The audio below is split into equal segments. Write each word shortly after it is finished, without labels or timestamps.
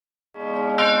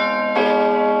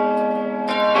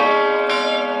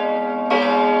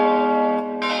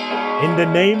In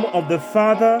the name of the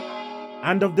Father,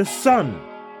 and of the Son,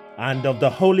 and of the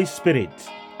Holy Spirit.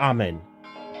 Amen.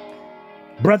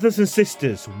 Brothers and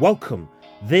sisters, welcome.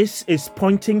 This is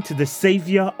Pointing to the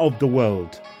Savior of the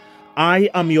World. I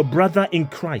am your brother in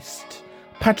Christ,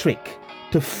 Patrick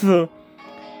Tefu.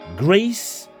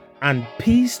 Grace and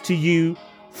peace to you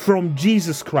from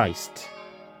Jesus Christ.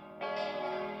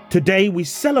 Today we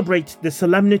celebrate the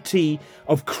solemnity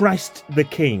of Christ the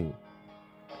King.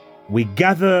 We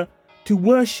gather to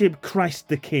worship Christ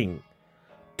the King,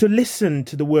 to listen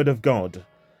to the Word of God,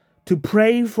 to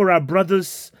pray for our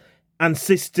brothers and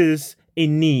sisters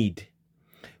in need,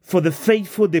 for the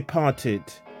faithful departed,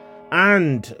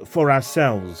 and for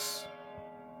ourselves.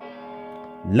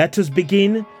 Let us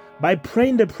begin by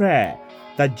praying the prayer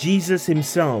that Jesus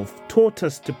himself taught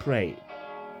us to pray.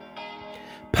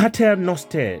 Pater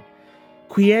noster,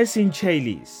 qui es in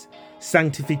celis,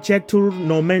 sanctificetur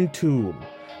nomen tuum,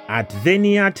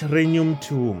 adveniat regnum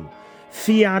tuum,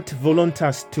 fiat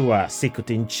voluntas tua, sicut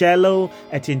in cielo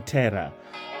et in terra.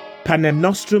 Panem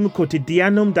nostrum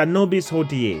quotidianum da nobis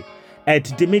hodie, et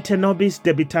dimitte nobis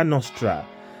debita nostra,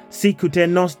 sicut et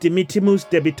nos dimittimus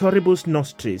debitoribus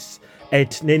nostris,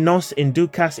 et ne nos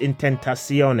inducas in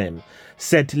tentationem,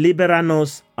 sed libera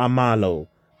nos a malo.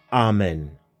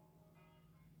 Amen.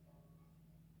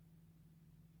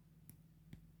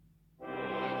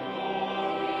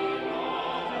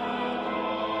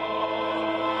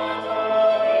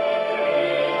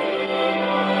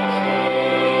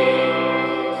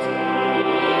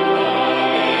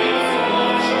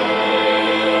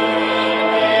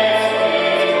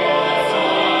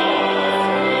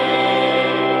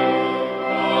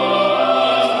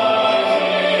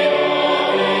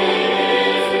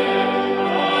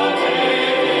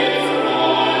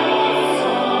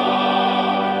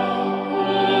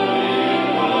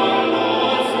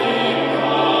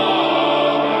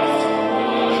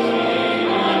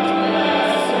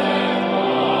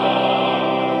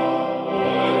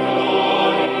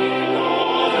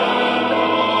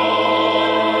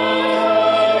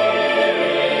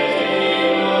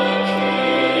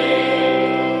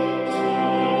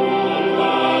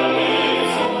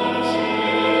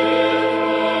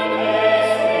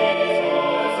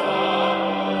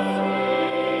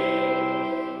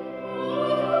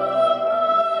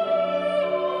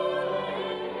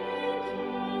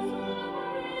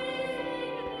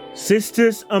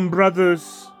 Sisters and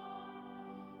brothers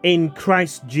in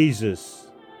Christ Jesus,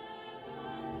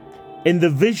 in the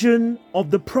vision of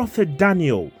the prophet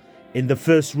Daniel in the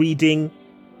first reading,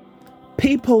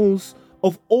 peoples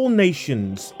of all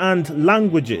nations and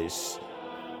languages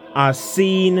are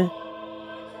seen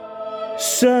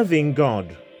serving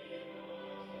God.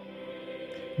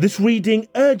 This reading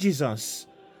urges us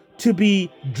to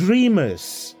be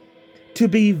dreamers, to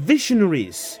be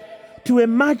visionaries, to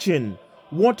imagine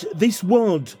what this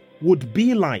world would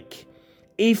be like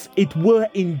if it were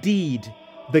indeed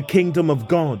the kingdom of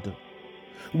God.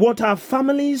 What our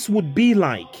families would be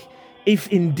like if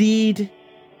indeed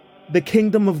the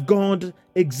kingdom of God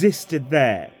existed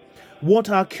there. What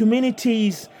our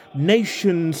communities,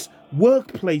 nations,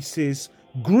 workplaces,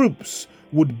 groups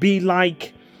would be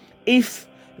like if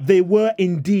they were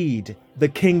indeed the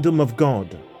kingdom of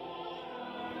God.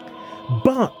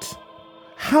 But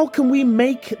how can we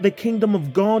make the kingdom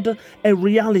of God a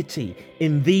reality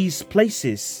in these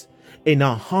places? In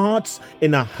our hearts,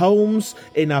 in our homes,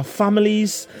 in our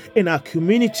families, in our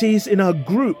communities, in our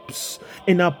groups,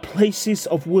 in our places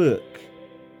of work?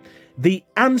 The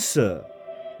answer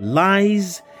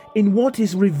lies in what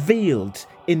is revealed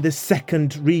in the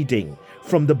second reading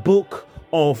from the book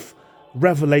of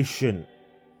Revelation.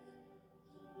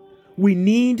 We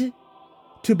need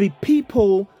to be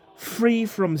people free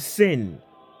from sin.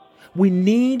 We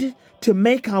need to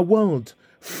make our world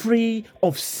free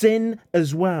of sin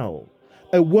as well.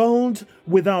 A world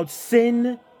without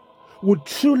sin would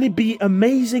truly be an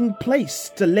amazing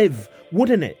place to live,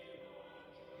 wouldn't it?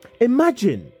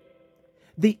 Imagine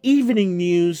the evening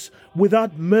news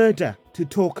without murder to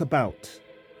talk about,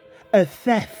 a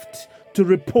theft to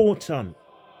report on,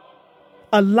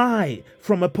 a lie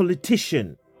from a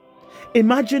politician.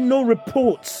 Imagine no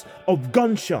reports of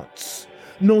gunshots,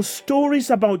 no stories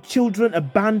about children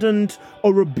abandoned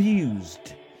or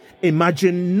abused.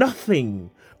 Imagine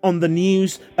nothing on the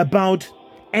news about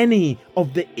any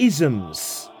of the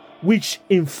isms which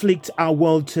inflict our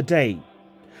world today.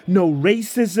 No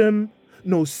racism,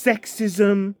 no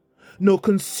sexism, no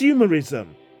consumerism.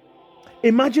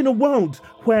 Imagine a world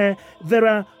where there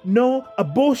are no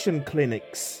abortion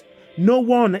clinics, no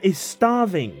one is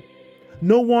starving,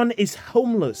 no one is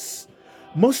homeless.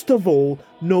 Most of all,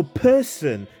 no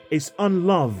person is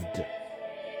unloved.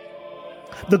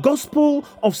 The Gospel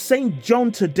of St.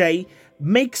 John today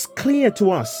makes clear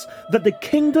to us that the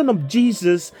kingdom of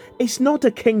Jesus is not a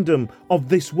kingdom of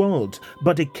this world,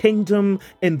 but a kingdom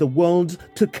in the world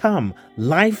to come.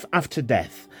 Life after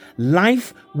death,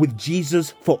 life with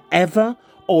Jesus forever,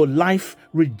 or life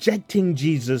rejecting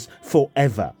Jesus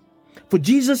forever. For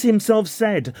Jesus himself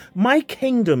said, "My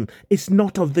kingdom is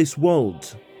not of this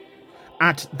world."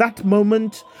 At that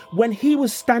moment, when he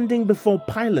was standing before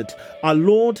Pilate, our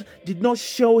Lord did not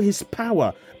show his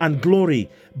power and glory,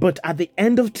 but at the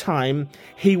end of time,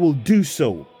 he will do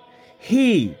so.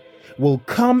 He will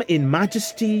come in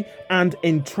majesty and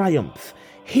in triumph.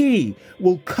 He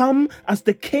will come as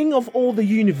the King of all the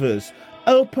universe,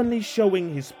 openly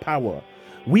showing his power.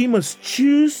 We must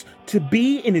choose to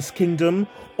be in his kingdom,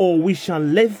 or we shall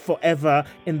live forever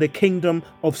in the kingdom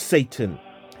of Satan.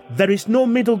 There is no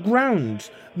middle ground,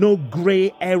 no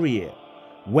grey area.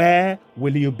 Where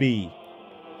will you be?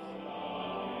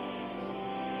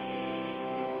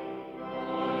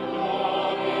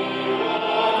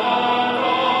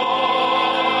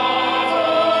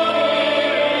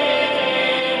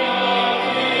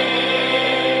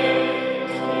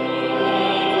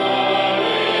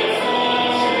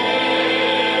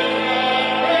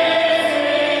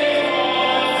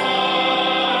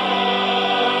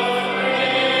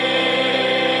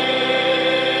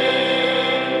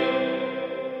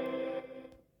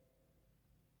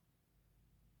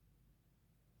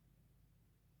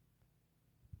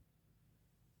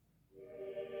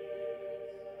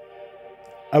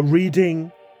 A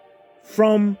reading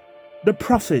from the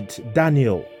prophet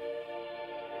Daniel.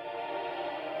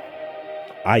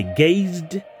 I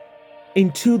gazed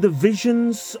into the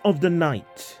visions of the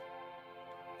night,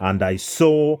 and I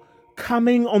saw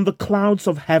coming on the clouds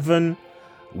of heaven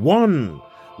one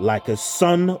like a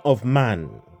son of man.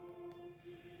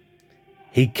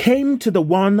 He came to the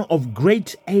one of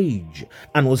great age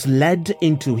and was led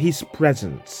into his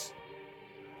presence.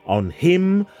 On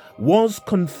him was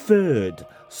conferred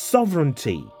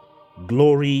sovereignty,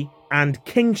 glory, and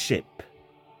kingship,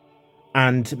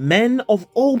 and men of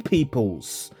all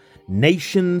peoples,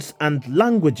 nations, and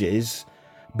languages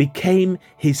became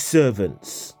his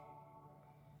servants.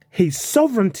 His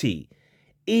sovereignty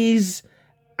is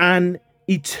an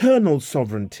eternal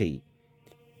sovereignty,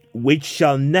 which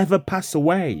shall never pass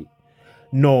away,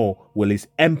 nor will his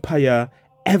empire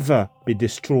ever be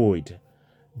destroyed.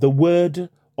 The word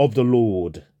of the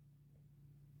Lord.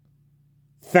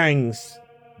 Thanks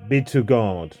be to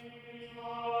God.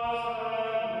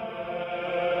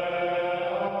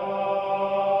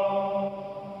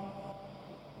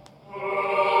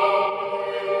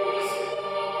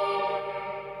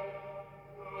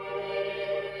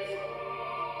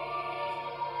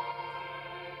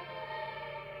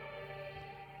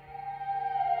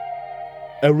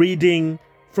 A reading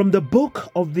from the book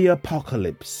of the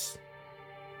Apocalypse.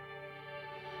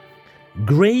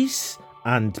 Grace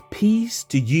and peace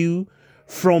to you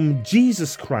from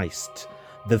Jesus Christ,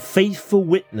 the faithful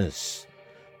witness,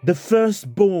 the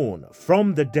firstborn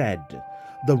from the dead,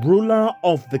 the ruler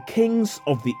of the kings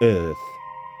of the earth.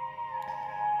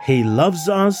 He loves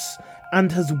us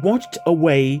and has washed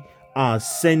away our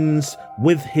sins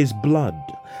with his blood,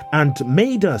 and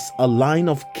made us a line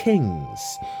of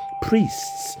kings,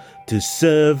 priests, to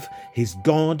serve his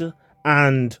God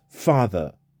and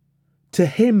Father. To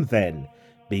him then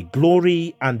be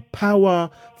glory and power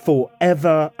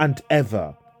forever and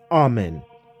ever. Amen.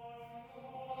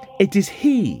 It is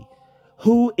he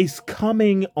who is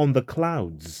coming on the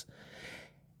clouds.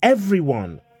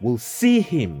 Everyone will see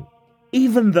him,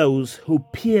 even those who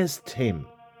pierced him.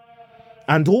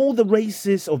 And all the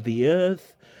races of the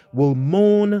earth will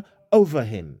mourn over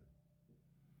him.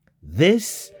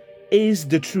 This is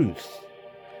the truth.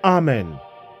 Amen.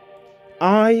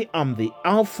 I am the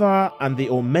Alpha and the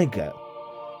Omega,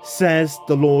 says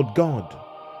the Lord God,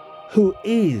 who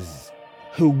is,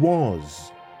 who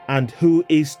was, and who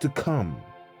is to come,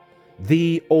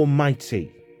 the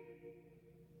Almighty.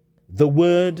 The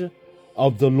word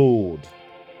of the Lord.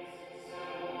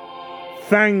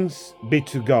 Thanks be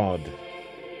to God.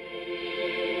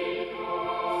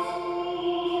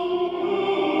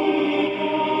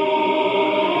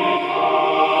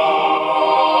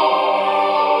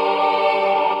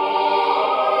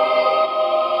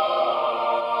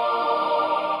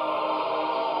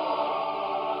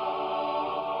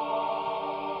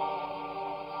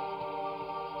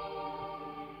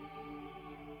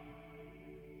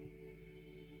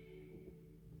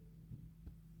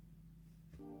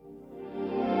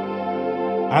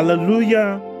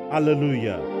 Alleluia,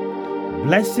 alleluia.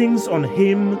 Blessings on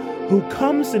him who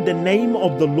comes in the name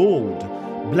of the Lord.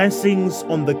 blessings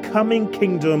on the coming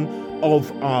kingdom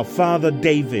of our father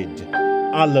David.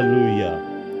 Hallelujah.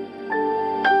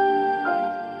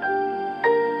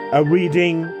 A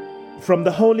reading from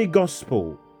the Holy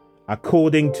Gospel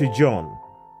according to John.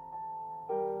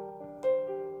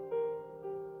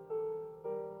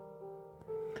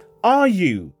 Are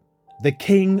you the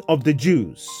King of the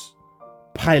Jews?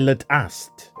 Pilate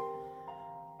asked.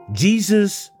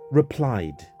 Jesus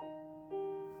replied,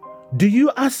 Do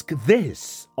you ask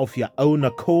this of your own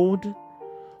accord,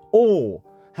 or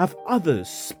have others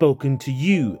spoken to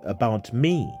you about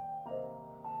me?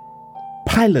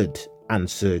 Pilate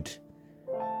answered,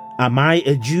 Am I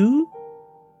a Jew?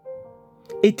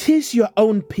 It is your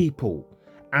own people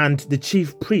and the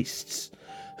chief priests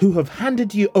who have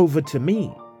handed you over to me.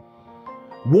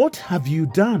 What have you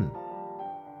done?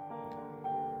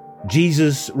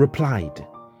 Jesus replied,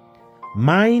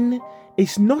 Mine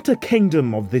is not a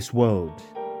kingdom of this world.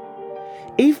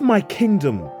 If my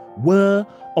kingdom were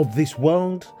of this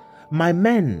world, my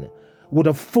men would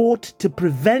have fought to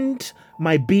prevent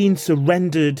my being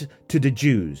surrendered to the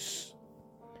Jews.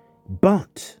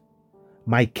 But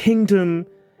my kingdom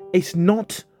is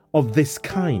not of this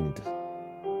kind.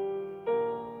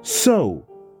 So,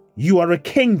 you are a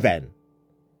king then?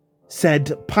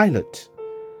 Said Pilate.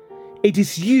 It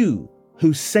is you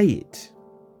who say it.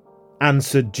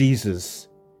 Answered Jesus.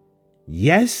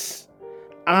 Yes,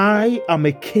 I am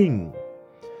a king.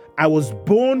 I was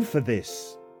born for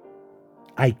this.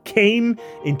 I came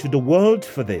into the world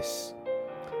for this,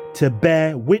 to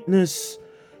bear witness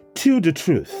to the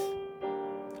truth.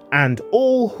 And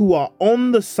all who are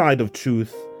on the side of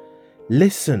truth,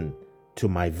 listen to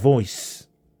my voice.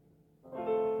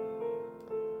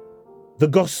 The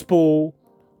Gospel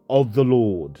of the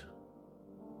Lord.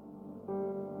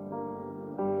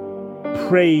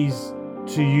 Praise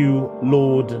to you,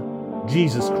 Lord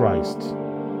Jesus Christ.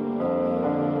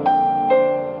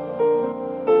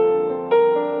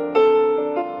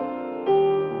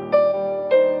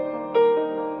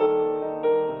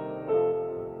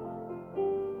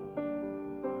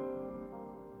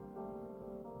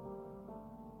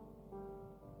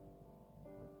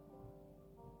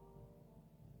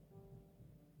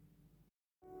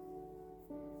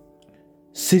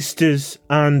 Sisters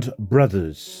and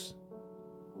brothers,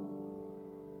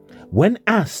 when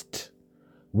asked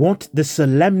what the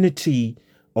solemnity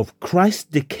of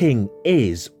Christ the King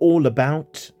is all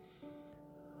about,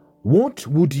 what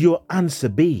would your answer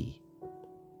be?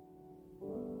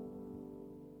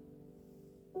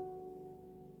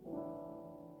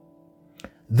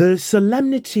 The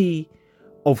solemnity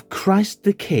of Christ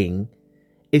the King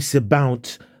is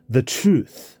about the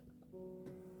truth.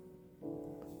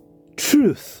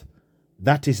 Truth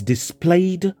that is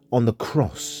displayed on the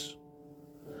cross.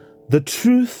 The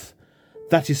truth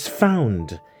that is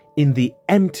found in the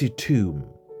empty tomb.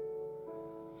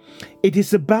 It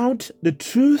is about the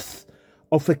truth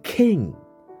of a king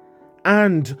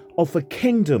and of a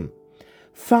kingdom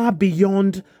far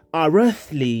beyond our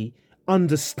earthly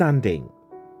understanding.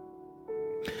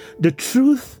 The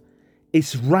truth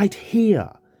is right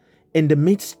here in the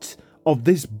midst of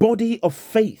this body of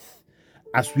faith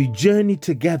as we journey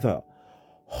together,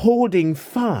 holding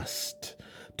fast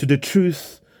to the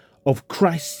truth of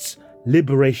Christ's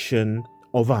liberation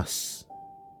of us.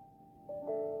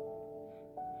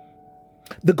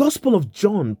 The Gospel of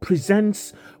John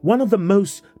presents one of the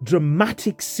most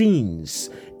dramatic scenes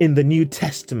in the New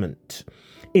Testament,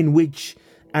 in which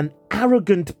an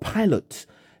arrogant Pilate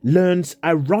learns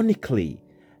ironically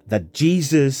that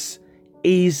Jesus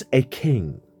is a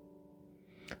king,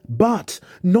 but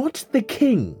not the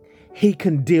king he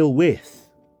can deal with.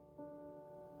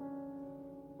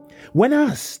 When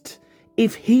asked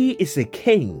if he is a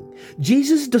king,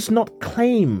 Jesus does not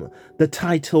claim the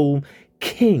title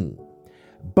king,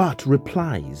 but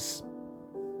replies,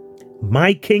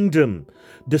 My kingdom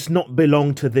does not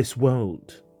belong to this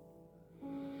world.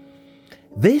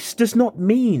 This does not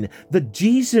mean that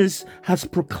Jesus has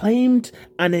proclaimed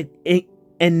and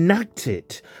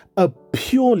enacted a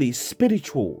purely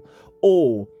spiritual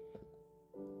or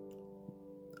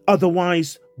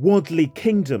otherwise worldly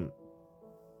kingdom,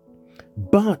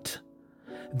 but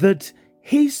that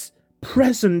his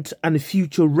present and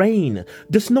future reign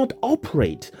does not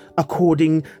operate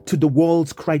according to the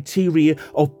world's criteria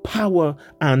of power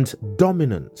and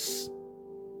dominance.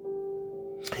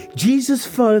 Jesus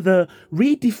further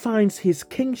redefines his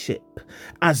kingship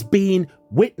as being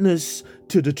witness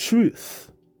to the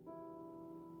truth.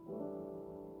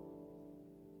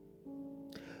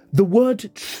 The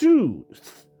word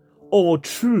truth or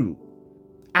true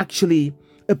actually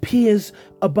appears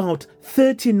about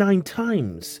 39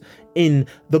 times in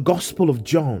the Gospel of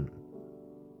John.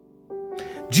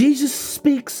 Jesus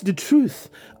speaks the truth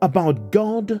about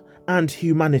God and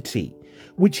humanity,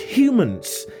 which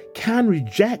humans can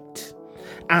reject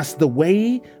as the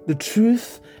way, the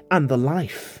truth, and the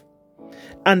life,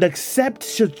 and accept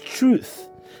such truth,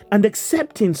 and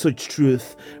accepting such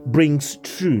truth brings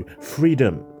true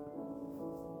freedom.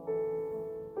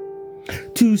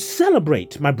 To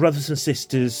celebrate, my brothers and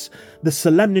sisters, the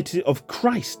solemnity of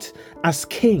Christ as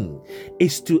King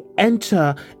is to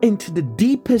enter into the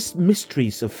deepest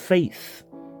mysteries of faith.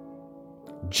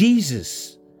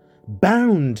 Jesus,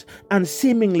 bound and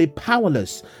seemingly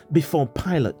powerless before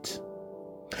Pilate,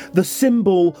 the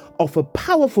symbol of a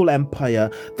powerful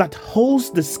empire that holds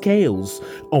the scales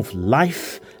of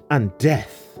life and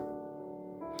death,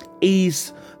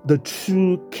 is the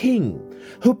true King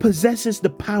who possesses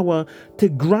the power to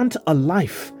grant a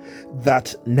life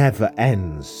that never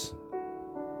ends.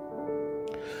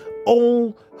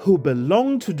 All who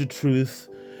belong to the truth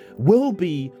will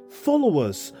be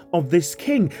followers of this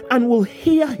King and will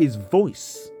hear his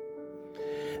voice.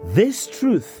 This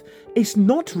truth is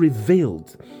not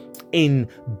revealed in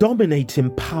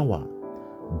dominating power,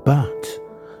 but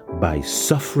by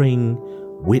suffering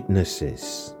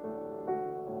witnesses.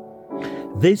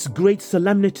 This great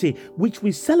solemnity which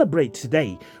we celebrate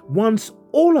today wants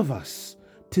all of us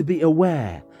to be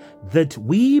aware that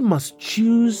we must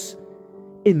choose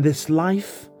in this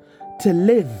life to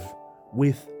live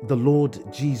with the Lord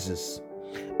Jesus,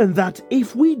 and that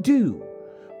if we do,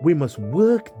 we must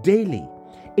work daily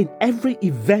in every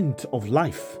event of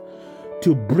life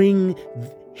to bring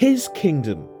his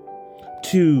kingdom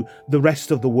to the rest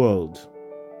of the world,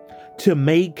 to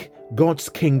make God's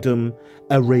kingdom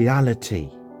a reality.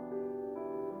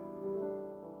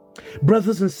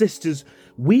 Brothers and sisters,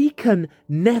 we can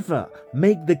never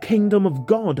make the kingdom of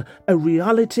God a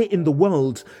reality in the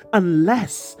world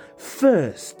unless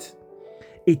first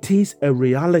it is a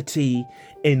reality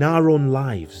in our own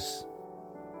lives.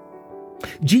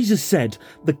 Jesus said,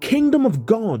 "The kingdom of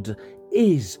God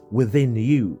is within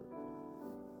you."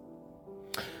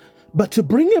 But to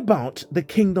bring about the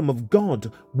kingdom of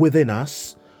God within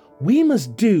us, we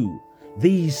must do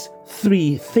these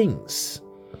three things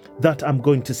that I'm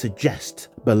going to suggest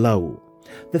below.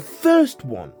 The first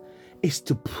one is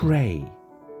to pray.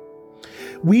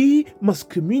 We must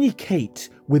communicate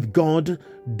with God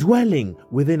dwelling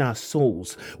within our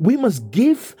souls. We must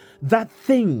give that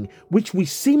thing which we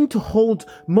seem to hold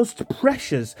most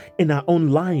precious in our own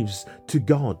lives to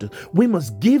God. We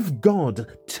must give God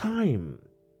time.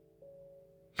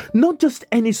 Not just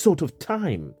any sort of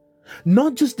time.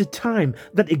 Not just the time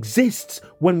that exists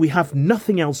when we have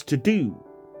nothing else to do.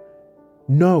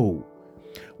 No,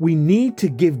 we need to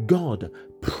give God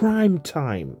prime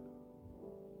time.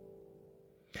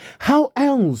 How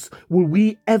else will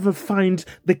we ever find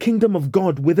the kingdom of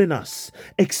God within us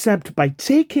except by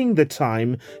taking the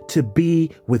time to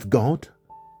be with God?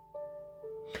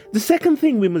 The second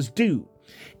thing we must do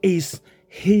is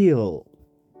heal.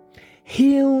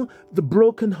 Heal the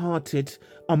brokenhearted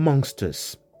amongst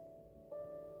us.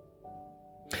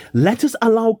 Let us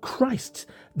allow Christ,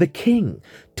 the King,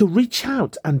 to reach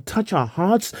out and touch our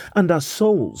hearts and our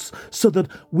souls so that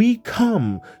we can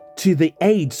come to the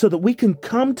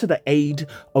aid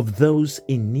of those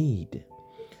in need.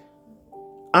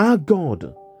 Our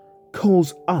God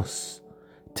calls us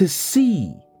to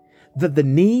see that the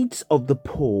needs of the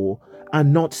poor are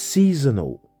not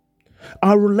seasonal.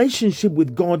 Our relationship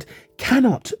with God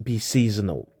cannot be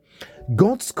seasonal.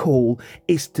 God's call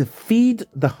is to feed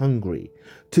the hungry,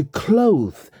 to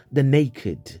clothe the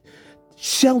naked,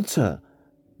 shelter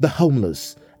the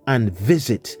homeless, and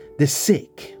visit the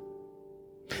sick.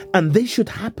 And this should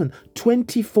happen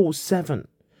 24/7,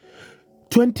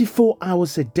 24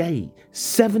 hours a day,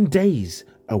 7 days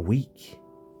a week.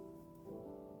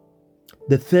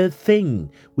 The third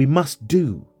thing we must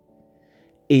do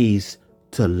is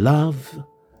to love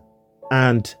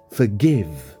and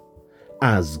forgive,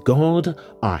 as God,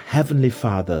 our Heavenly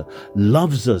Father,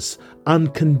 loves us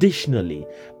unconditionally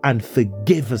and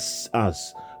forgives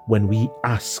us when we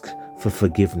ask for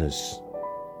forgiveness.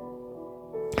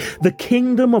 The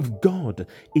kingdom of God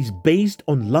is based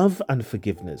on love and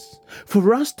forgiveness.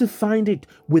 For us to find it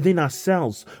within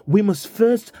ourselves, we must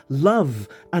first love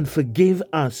and forgive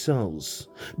ourselves,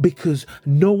 because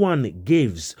no one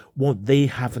gives what they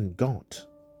haven't got.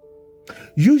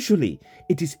 Usually,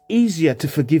 it is easier to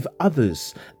forgive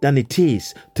others than it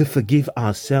is to forgive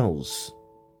ourselves.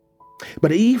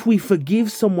 But if we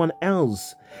forgive someone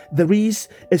else, there is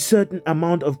a certain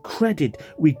amount of credit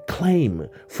we claim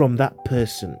from that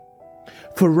person.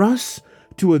 For us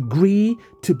to agree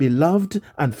to be loved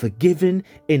and forgiven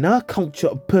in our culture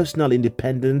of personal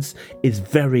independence is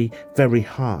very, very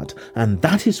hard. And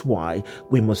that is why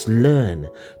we must learn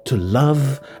to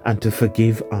love and to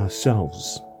forgive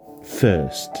ourselves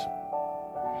first.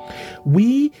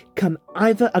 We can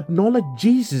either acknowledge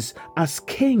Jesus as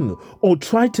King or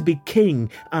try to be King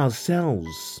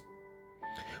ourselves.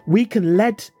 We can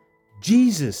let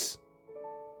Jesus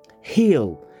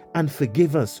heal and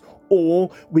forgive us, or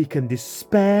we can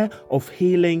despair of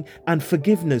healing and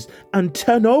forgiveness and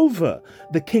turn over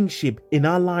the kingship in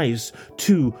our lives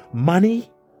to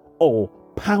money or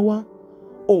power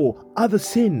or other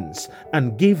sins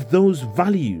and give those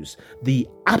values the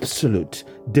absolute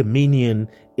dominion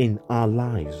in our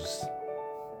lives.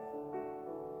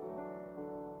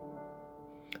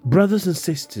 Brothers and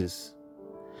sisters,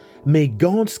 may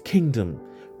God's kingdom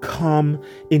come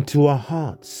into our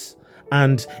hearts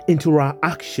and into our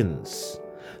actions,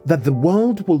 that the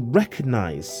world will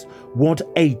recognize what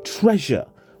a treasure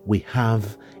we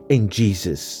have in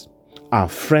Jesus, our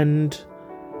friend,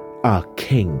 our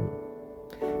King,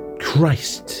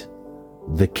 Christ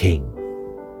the King.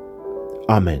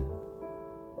 Amen.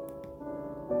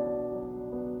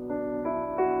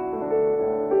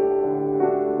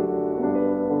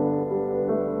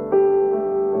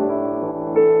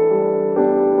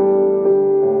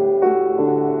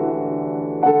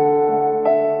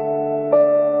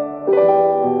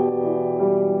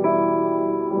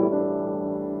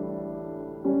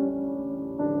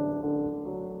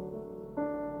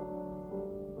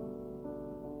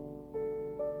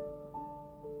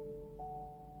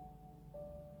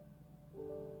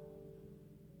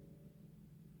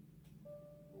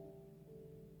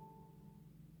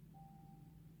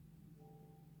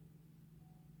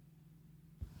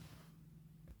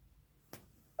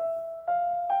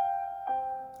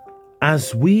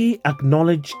 As we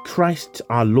acknowledge Christ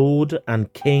our Lord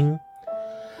and King,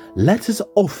 let us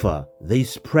offer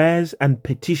these prayers and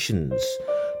petitions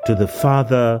to the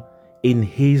Father in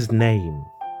His name.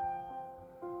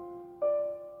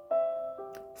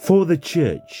 For the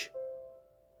Church,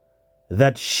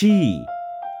 that she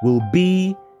will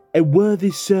be a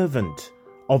worthy servant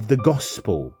of the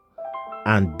gospel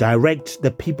and direct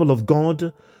the people of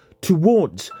God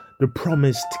towards the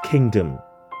promised kingdom.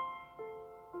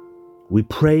 We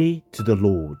pray to the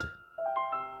Lord.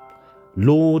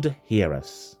 Lord, hear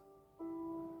us.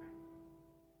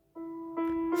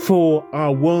 For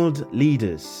our world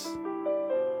leaders,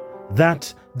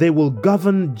 that they will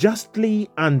govern justly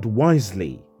and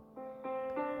wisely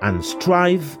and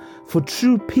strive for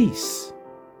true peace.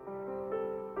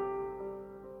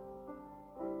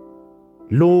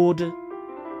 Lord,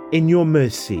 in your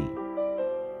mercy,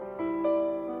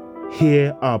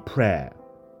 hear our prayer.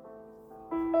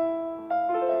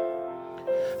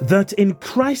 That in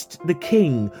Christ the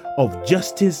King of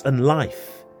justice and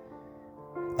life,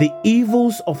 the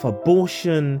evils of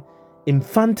abortion,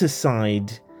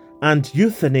 infanticide, and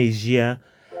euthanasia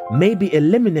may be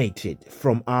eliminated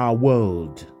from our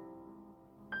world.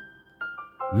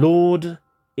 Lord,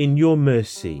 in your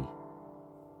mercy,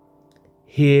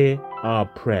 hear our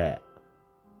prayer.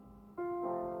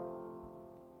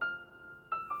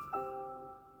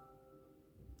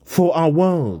 For our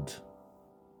world,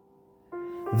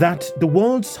 that the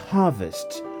world's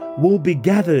harvest will be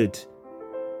gathered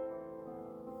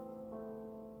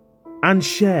and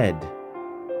shared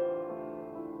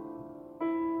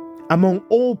among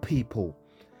all people,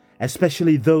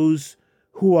 especially those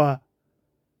who are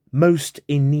most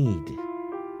in need.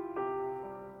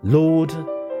 Lord,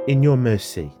 in your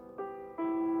mercy,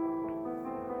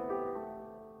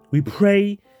 we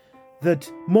pray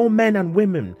that more men and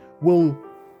women will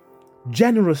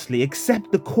generously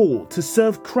accept the call to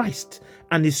serve Christ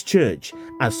and His church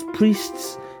as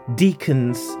priests,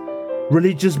 deacons,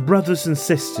 religious brothers and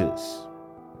sisters.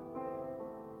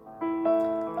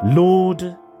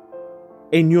 Lord,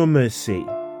 in your mercy,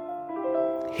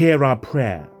 hear our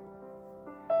prayer.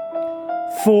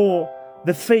 For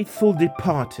the faithful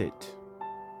departed,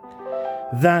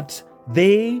 that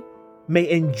they may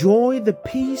enjoy the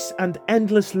peace and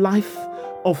endless life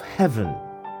of heaven.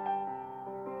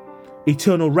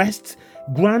 Eternal rest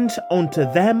grant unto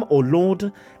them, O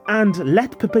Lord, and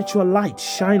let perpetual light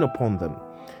shine upon them.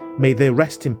 May they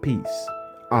rest in peace.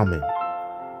 Amen.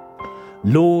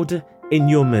 Lord, in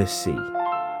your mercy,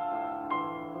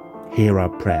 hear our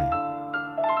prayer.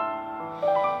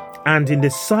 And in the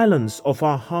silence of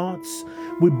our hearts,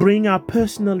 we bring our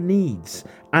personal needs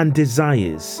and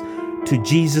desires to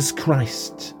Jesus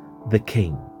Christ, the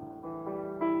King.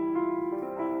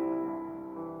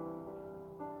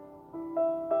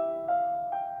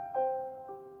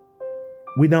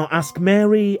 we now ask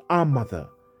Mary, our mother,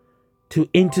 to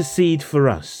intercede for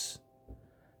us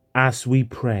as we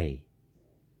pray.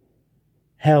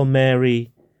 Hail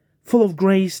Mary, full of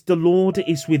grace, the Lord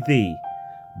is with thee.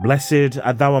 Blessed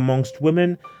art thou amongst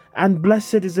women, and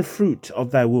blessed is the fruit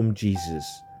of thy womb, Jesus.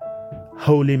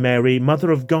 Holy Mary, Mother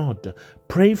of God,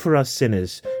 pray for us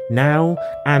sinners, now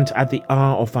and at the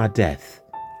hour of our death.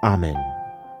 Amen.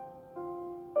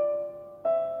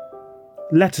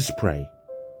 Let us pray.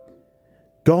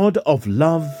 God of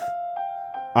love,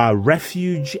 our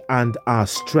refuge and our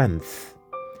strength,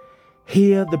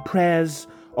 hear the prayers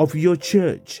of your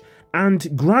church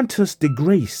and grant us the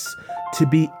grace to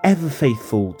be ever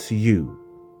faithful to you.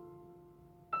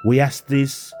 We ask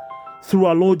this through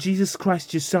our Lord Jesus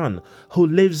Christ, your Son, who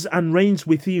lives and reigns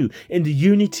with you in the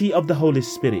unity of the Holy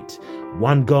Spirit,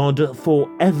 one God,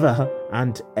 forever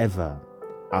and ever.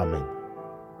 Amen.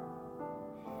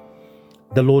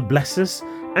 The Lord bless us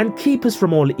and keep us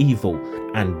from all evil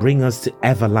and bring us to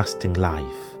everlasting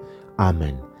life.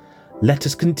 Amen. Let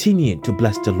us continue to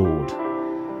bless the Lord.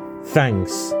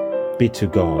 Thanks be to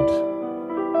God.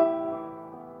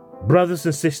 Brothers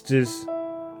and sisters,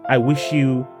 I wish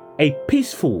you a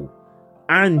peaceful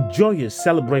and joyous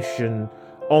celebration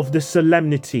of the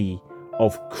solemnity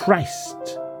of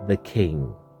Christ the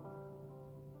King.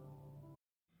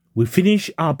 We finish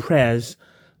our prayers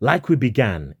like we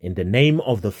began, in the name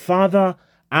of the Father,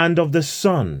 and of the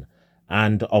Son,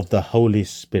 and of the Holy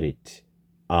Spirit.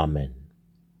 Amen.